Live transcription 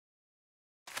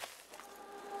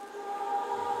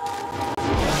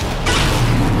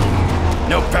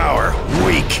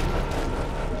Weak.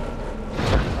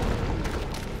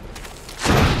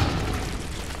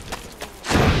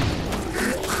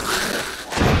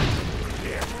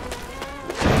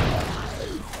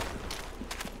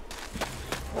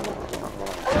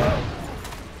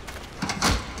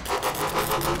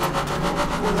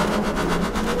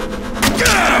 Get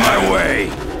out of my way!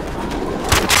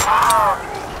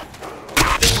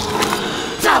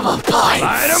 Double points!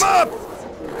 Light him up!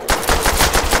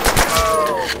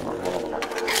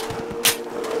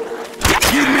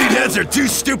 You meatheads are too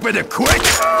stupid to quit!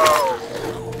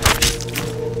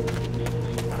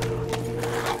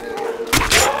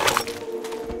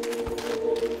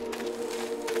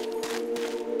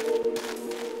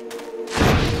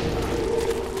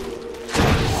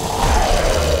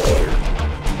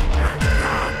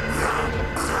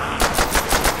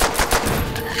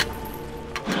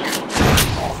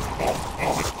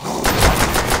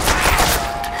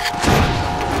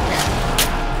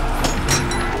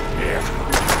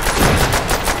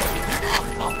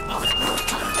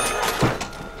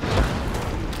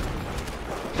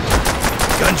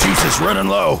 Gun juice is running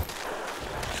low.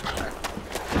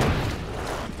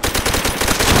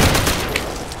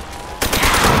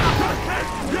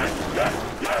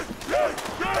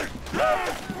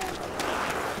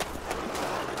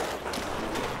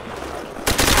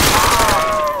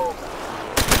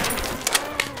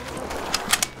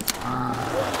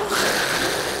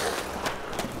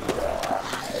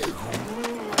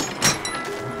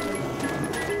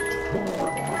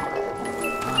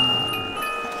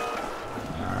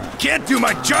 Can't do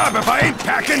my job if I ain't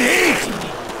packing heat!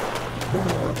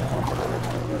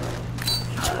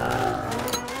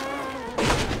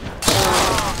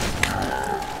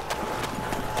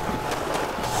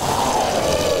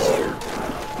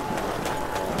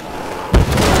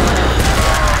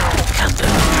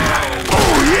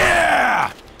 Oh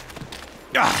yeah!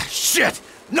 Ah, shit!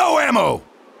 No ammo!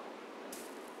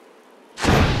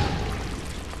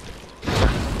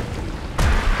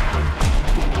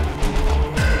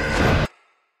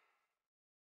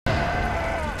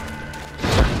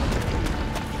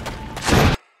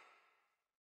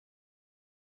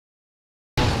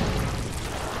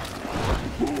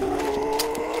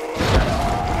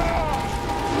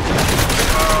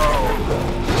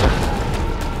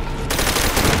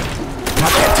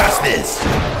 This.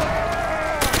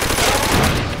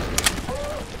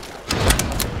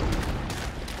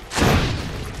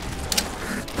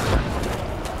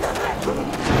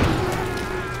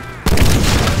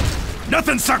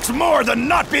 Nothing sucks more than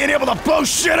not being able to blow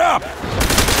shit up!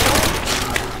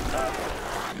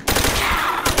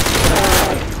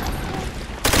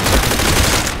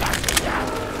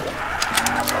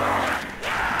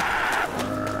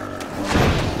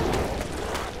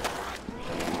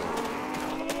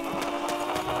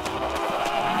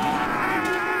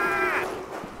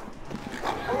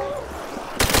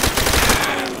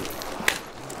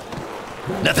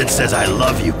 Nothing says I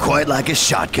love you quite like a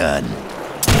shotgun.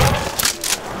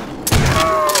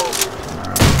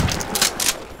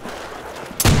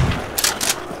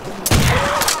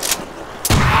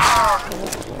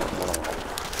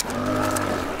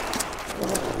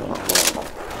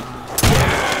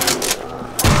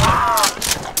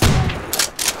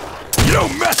 You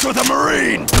don't mess with a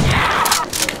Marine!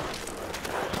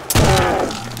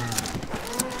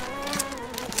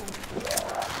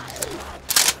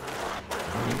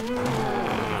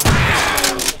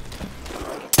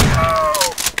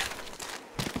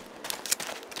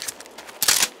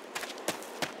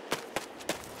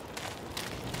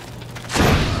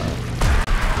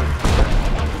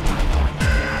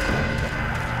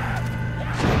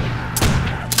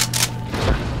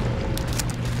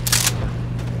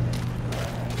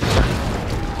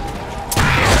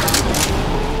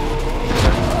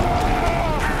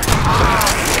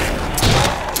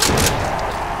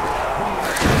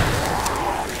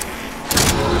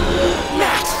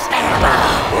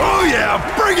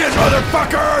 Bring it,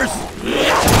 motherfuckers!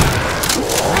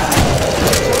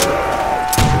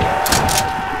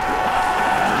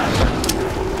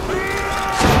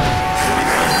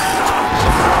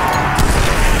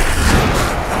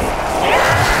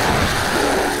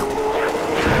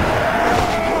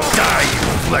 Die, you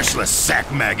fleshless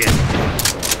sack maggot!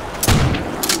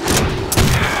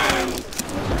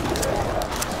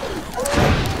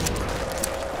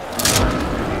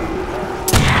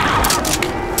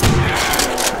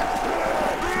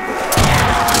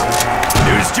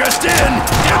 Just in,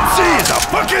 MC is a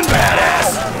fucking badass!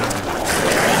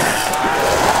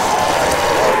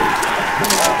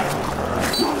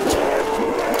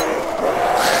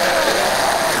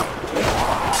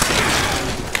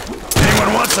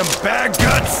 Anyone wants some bad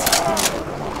guts?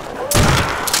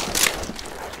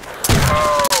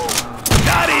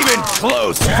 Not even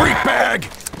close, freak bag!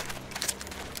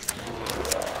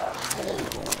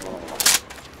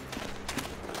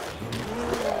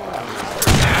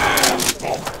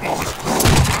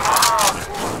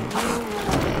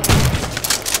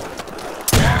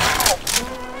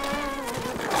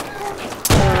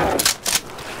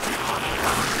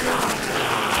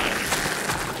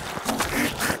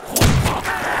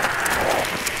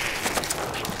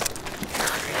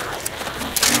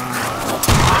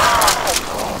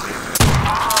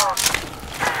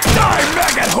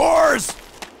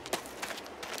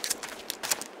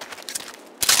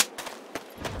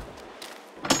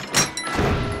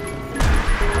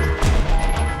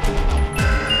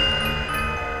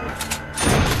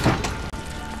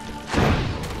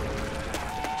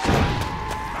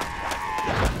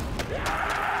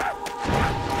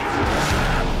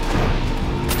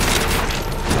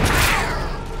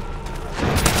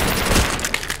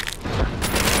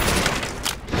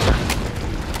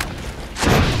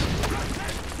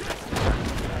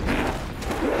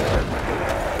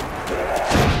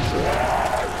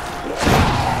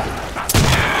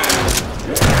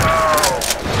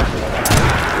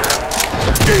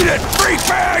 Eat it, freak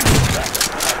bag!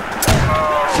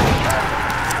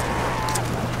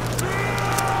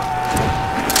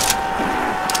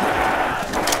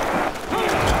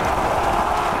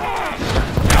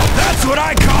 Now that's what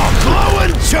I call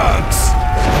glowing chunks!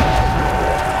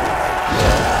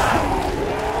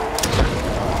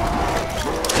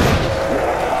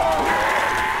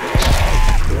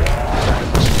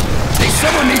 Hey,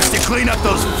 someone needs to clean up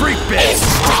those freak bits!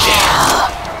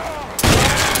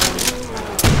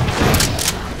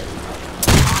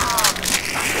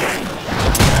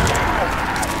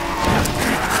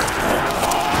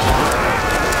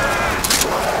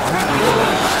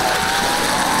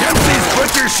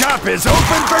 Your shop is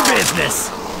open for business!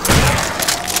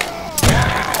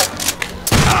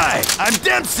 Hi, I'm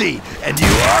Dempsey, and you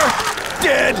are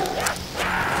dead!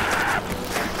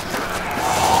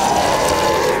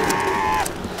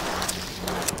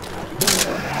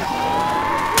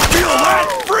 Feel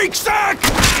that, freak sack?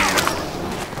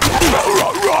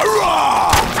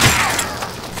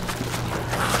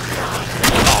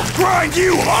 I'll grind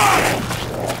you up!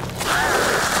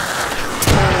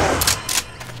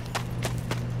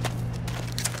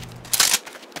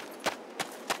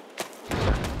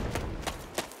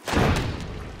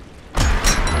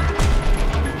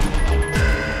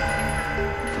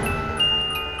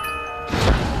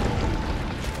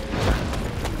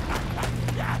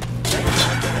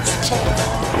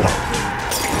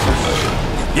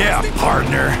 Yeah,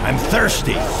 partner, I'm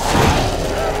thirsty.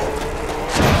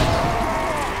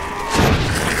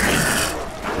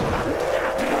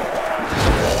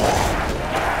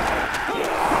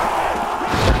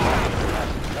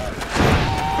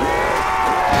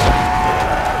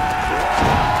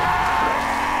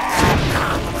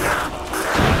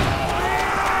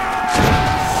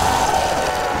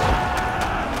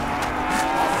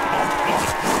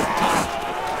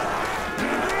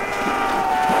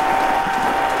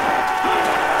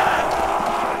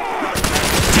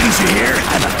 You hear?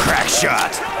 I'm a crack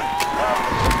shot.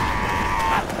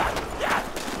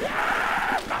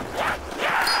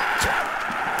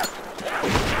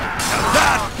 Now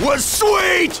that was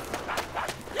sweet!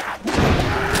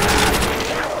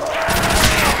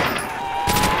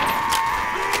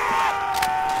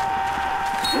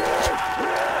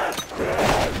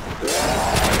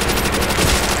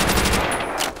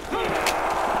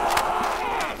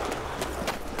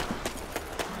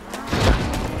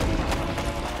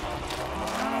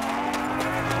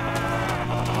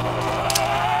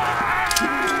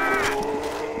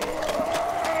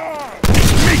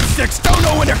 Don't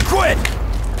know when to quit!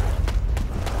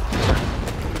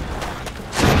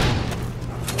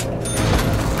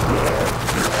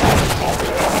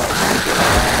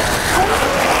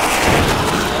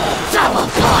 Double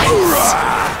points!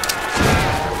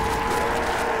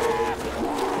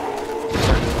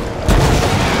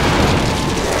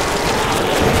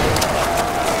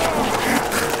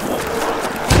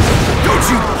 Don't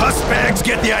you puss bags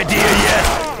get the idea?